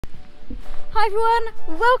Hi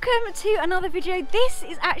everyone, welcome to another video. This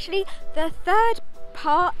is actually the third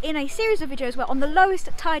part in a series of videos where on the lowest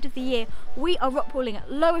tide of the year we are rock pooling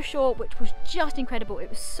at lower shore, which was just incredible. It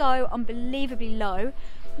was so unbelievably low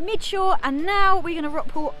mid-shore, and now we're going to rock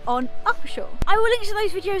pool on upper shore. I will link to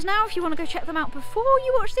those videos now if you want to go check them out before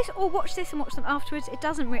you watch this, or watch this and watch them afterwards. It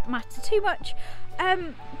doesn't matter too much.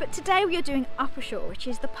 But today we are doing upper shore, which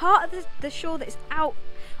is the part of the shore that is out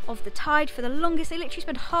of the tide for the longest. They literally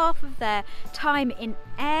spend half of their time in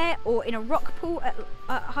air or in a rock pool at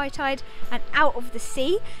high tide and out of the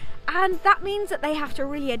sea, and that means that they have to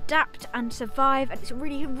really adapt and survive, and it's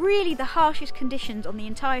really the harshest conditions on the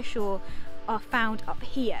entire shore are found up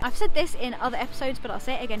here. I've said this in other episodes, but I'll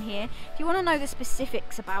say it again here. If you want to know the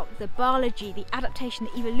specifics about the biology, the adaptation,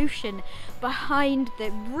 the evolution behind the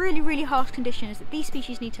really harsh conditions that these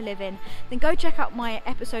species need to live in, then go check out my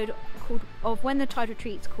episode of When the Tide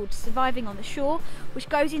Retreats called Surviving on the Shore, which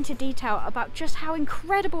goes into detail about just how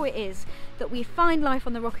incredible it is that we find life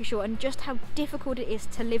on the rocky shore and just how difficult it is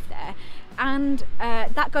to live there. And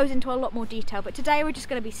that goes into a lot more detail, but today we're just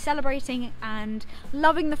going to be celebrating and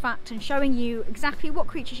loving the fact and showing you exactly what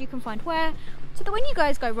creatures you can find where, so that when you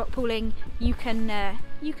guys go rock pooling you can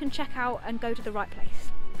check out and go to the right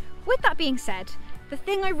place. With that being said, the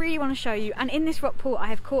thing I really want to show you, and in this rock pool I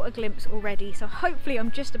have caught a glimpse already, so hopefully I'm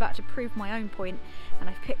just about to prove my own point and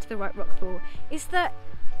I've picked the right rock pool, is that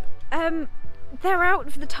they're out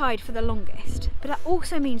of the tide for the longest, but that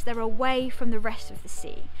also means they're away from the rest of the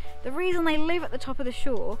sea. The reason they live at the top of the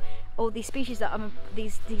shore, or these species that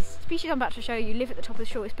these species I'm about to show you live at the top of the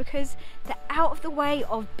shore, is because they're out of the way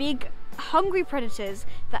of big hungry predators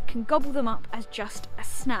that can gobble them up as just a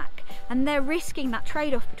snack, and they're risking that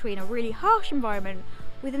trade-off between a really harsh environment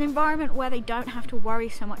with an environment where they don't have to worry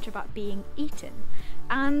so much about being eaten.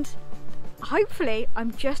 And hopefully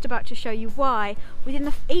I'm just about to show you why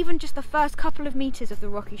within even just the first couple of meters of the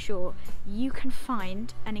rocky shore you can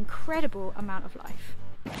find an incredible amount of life.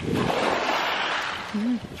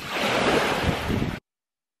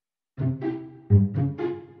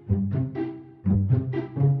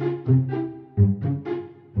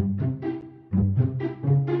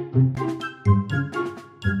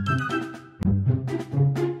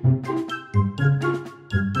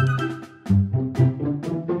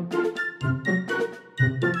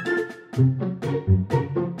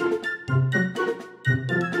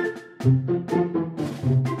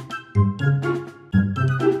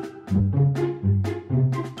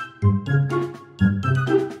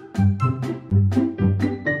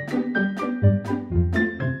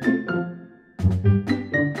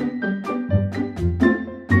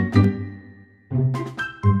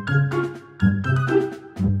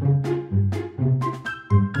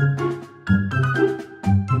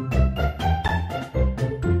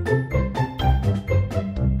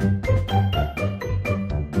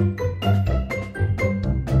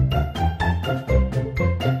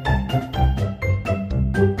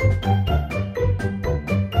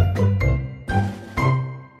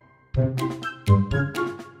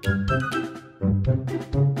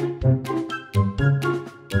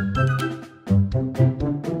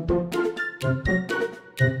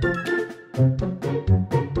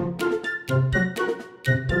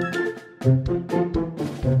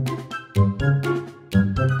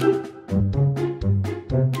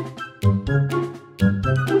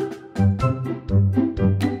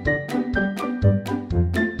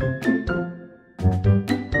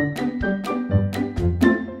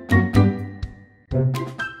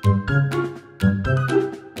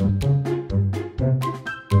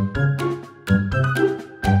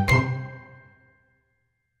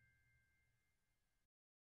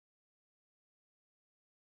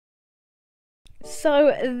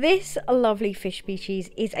 So this lovely fish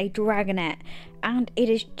species is a dragonet, and it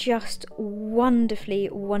is just wonderfully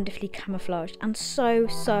camouflaged and so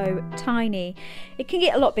tiny. It can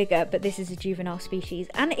get a lot bigger, but this is a juvenile species.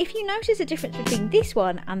 And if you notice a difference between this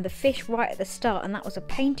one and the fish right at the start, and that was a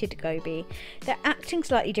painted goby, they're acting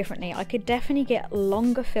slightly differently. I could definitely get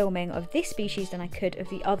longer filming of this species than I could of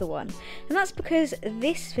the other one, and that's because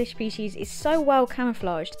this fish species is so well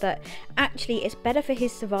camouflaged that actually it's better for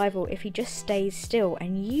his survival if he just stays still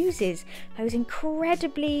and uses those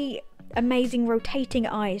incredibly amazing rotating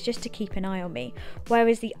eyes just to keep an eye on me,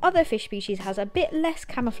 whereas the other fish species has a bit less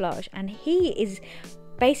camouflage and he is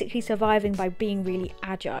basically surviving by being really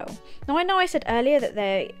agile. Now I know I said earlier that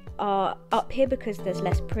they are up here because there's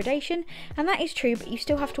less predation, and that is true, but you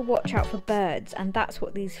still have to watch out for birds, and that's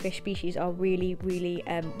what these fish species are really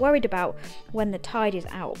worried about when the tide is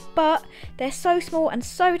out. But they're so small and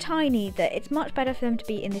so tiny that it's much better for them to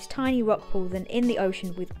be in this tiny rock pool than in the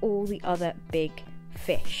ocean with all the other big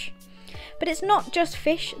fish. But it's not just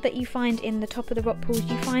fish that you find in the top of the rock pools,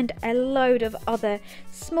 you find a load of other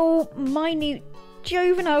small, minute,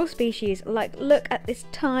 juvenile species. Like, look at this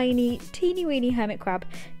tiny, teeny weeny hermit crab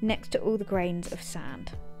next to all the grains of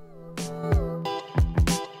sand.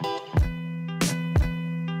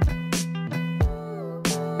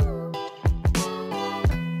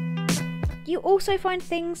 You also find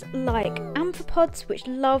things like amphipods, which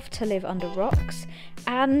love to live under rocks,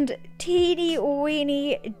 and teeny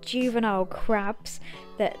weeny juvenile crabs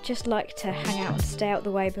that just like to hang out and stay out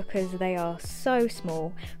the way because they are so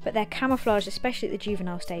small, but their camouflage, especially at the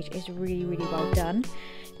juvenile stage, is really, really well done.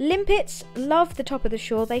 Limpets love the top of the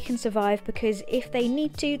shore. They can survive because if they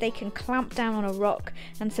need to, they can clamp down on a rock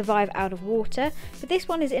and survive out of water. But this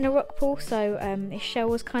one is in a rock pool, so his shell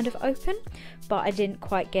was kind of open, but I didn't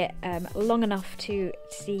quite get long enough to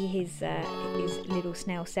see his little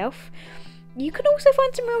snail self. You can also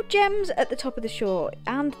find some real gems at the top of the shore,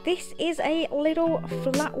 and this is a little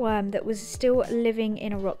flatworm that was still living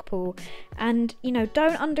in a rock pool. And you know,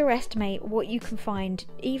 don't underestimate what you can find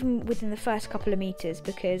even within the first couple of meters,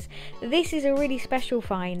 because this is a really special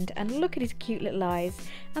find. And look at his cute little eyes,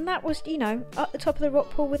 and that was, you know, at the top of the rock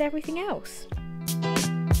pool with everything else.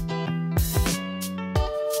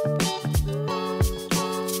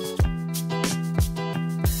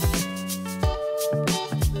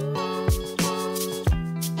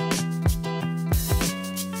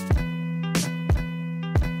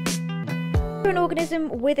 An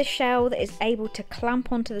organism with a shell that is able to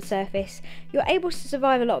clamp onto the surface, you're able to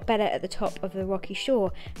survive a lot better at the top of the rocky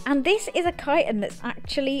shore. And this is a chitin that's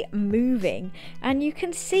actually moving, and you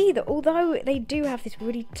can see that although they do have this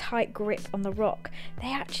really tight grip on the rock,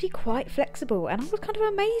 they're actually quite flexible, and I was kind of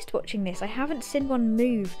amazed watching this. I haven't seen one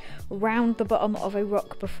move round the bottom of a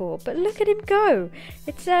rock before, but look at him go.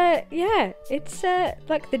 It's yeah, it's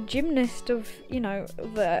like the gymnast of, you know,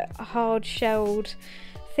 the hard shelled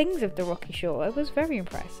things of the rocky shore. I was very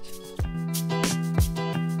impressed.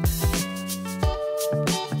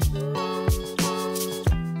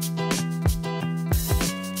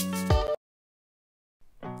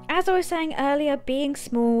 As I was saying earlier, being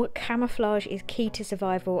small, camouflage is key to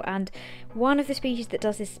survival, and one of the species that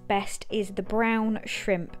does this best is the brown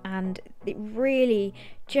shrimp, and it really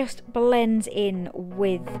just blends in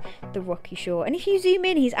with the rocky shore. And if you zoom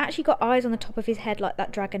in, he's actually got eyes on the top of his head like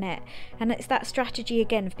that dragonette, and it's that strategy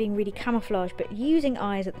again of being really camouflaged but using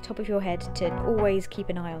eyes at the top of your head to always keep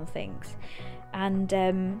an eye on things. And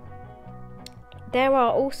there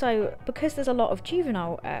are also, because there's a lot of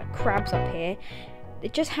juvenile crabs up here,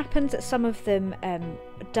 it just happens that some of them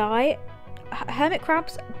die. Hermit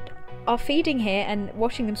crabs are feeding here, and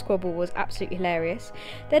watching them squabble was absolutely hilarious.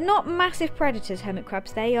 They're not massive predators, hermit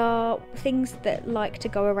crabs. They are things that like to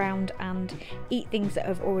go around and eat things that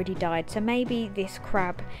have already died. So maybe this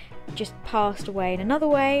crab just passed away in another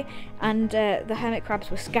way, and the hermit crabs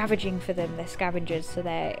were scavenging for them. They're scavengers, so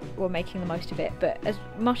they were making the most of it. But as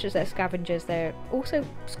much as they're scavengers, they're also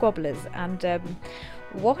squabblers, and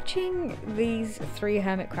watching these three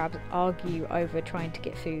hermit crabs argue over trying to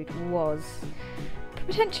get food was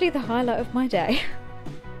potentially the highlight of my day.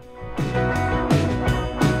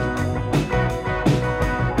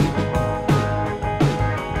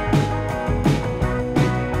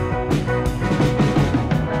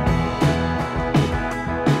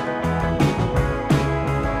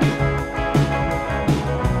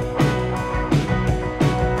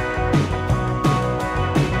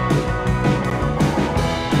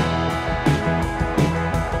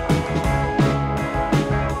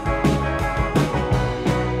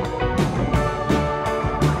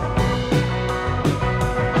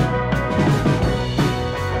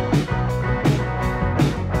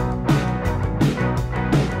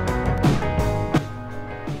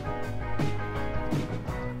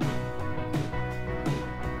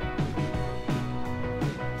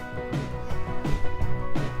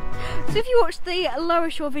 So if you watched the lower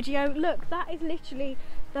shore video, look, that is literally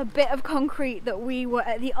the bit of concrete that we were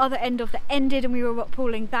at the other end of that ended and we were rock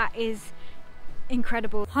pooling. That is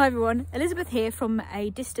incredible. Hi everyone, Elizabeth here from a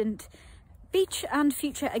distant beach and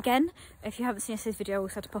future again. If you haven't seen this video, I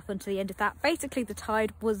also had to pop onto the end of that. Basically the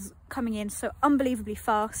tide was coming in so unbelievably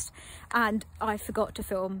fast and I forgot to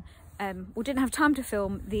film, or didn't have time to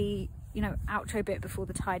film the outro bit before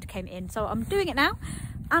the tide came in. So I'm doing it now.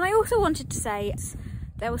 And I also wanted to say,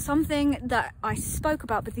 there was something that I spoke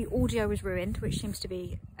about but the audio was ruined, which seems to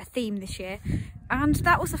be a theme this year, and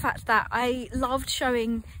that was the fact that I loved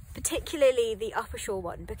showing particularly the upper shore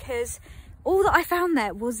one, because all that I found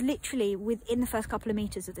there was literally within the first couple of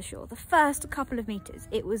meters of the shore. The first couple of meters,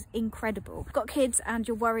 it was incredible. Got kids and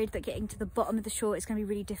you're worried that getting to the bottom of the shore is going to be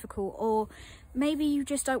really difficult, or maybe you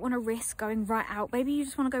just don't want to risk going right out. Maybe you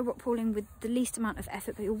just want to go rock pooling with the least amount of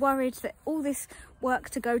effort, but you're worried that all this work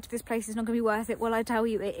to go to this place is not going to be worth it. Well, I tell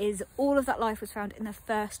you, it is. All of that life was found in the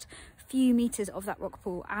first few meters of that rock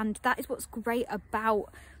pool, and that is what's great about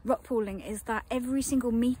rock pooling, is that every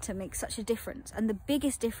single meter makes such a difference. And the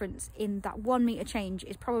biggest difference in that 1 meter change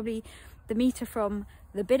is probably the meter from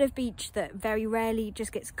the bit of beach that very rarely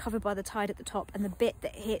just gets covered by the tide at the top, and the bit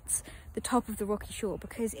that hits the top of the rocky shore.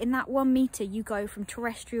 Because in that 1 meter you go from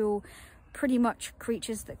terrestrial, pretty much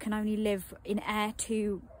creatures that can only live in air,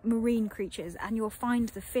 to marine creatures, and you'll find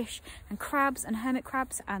the fish and crabs and hermit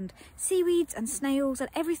crabs and seaweeds and snails and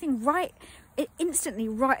everything instantly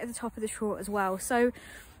right at the top of the shore as well. So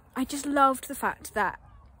I just loved the fact that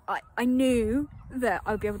I knew that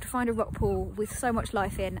I would be able to find a rock pool with so much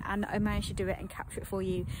life in, and I managed to do it and capture it for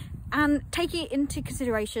you and take it into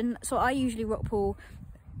consideration. So I usually rock pool,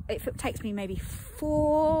 it takes me maybe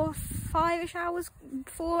 4-5ish hours,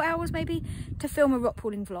 4 hours maybe, to film a rock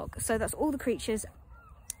pooling vlog. So that's all the creatures.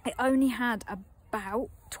 I only had about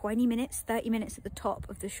 20 minutes, 30 minutes at the top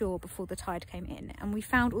of the shore before the tide came in, and we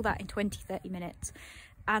found all that in 20-30 minutes.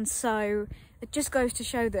 And so it just goes to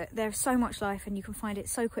show that there's so much life and you can find it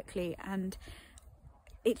so quickly, and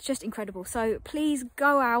it's just incredible. So please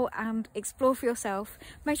go out and explore for yourself.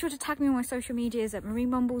 Make sure to tag me on my social medias at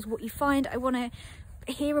MarineMumbles what you find. I want to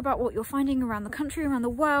hear about what you're finding around the country, around the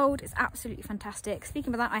world. It's absolutely fantastic.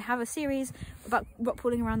 Speaking of that, I have a series about rock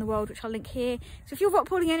pooling around the world, which I'll link here. So if you're rock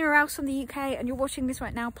pooling anywhere else from the UK and you're watching this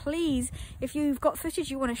right now, please, if you've got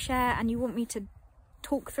footage you want to share and you want me to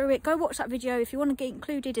talk through it, go watch that video. If you want to get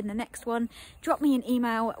included in the next one, drop me an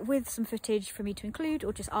email with some footage for me to include,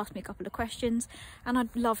 or just ask me a couple of questions and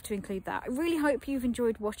I'd love to include that. I really hope you've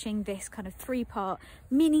enjoyed watching this kind of 3-part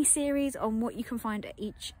mini series on what you can find at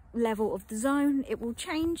each level of the zone. It will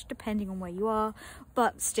change depending on where you are,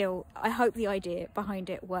 but still I hope the idea behind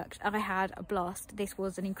it worked and I had a blast. This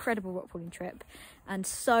was an incredible rock pooling trip, and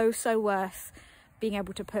so worth being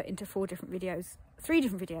able to put into 3 different videos.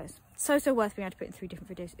 So worth being able to put in 3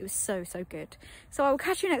 different videos. It was so good. So I will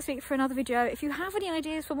catch you next week for another video. If you have any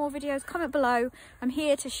ideas for more videos, comment below. I'm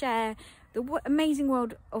here to share the amazing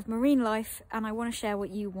world of marine life, and I want to share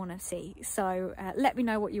what you want to see. So let me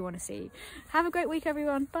know what you want to see. Have a great week,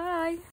 everyone. Bye.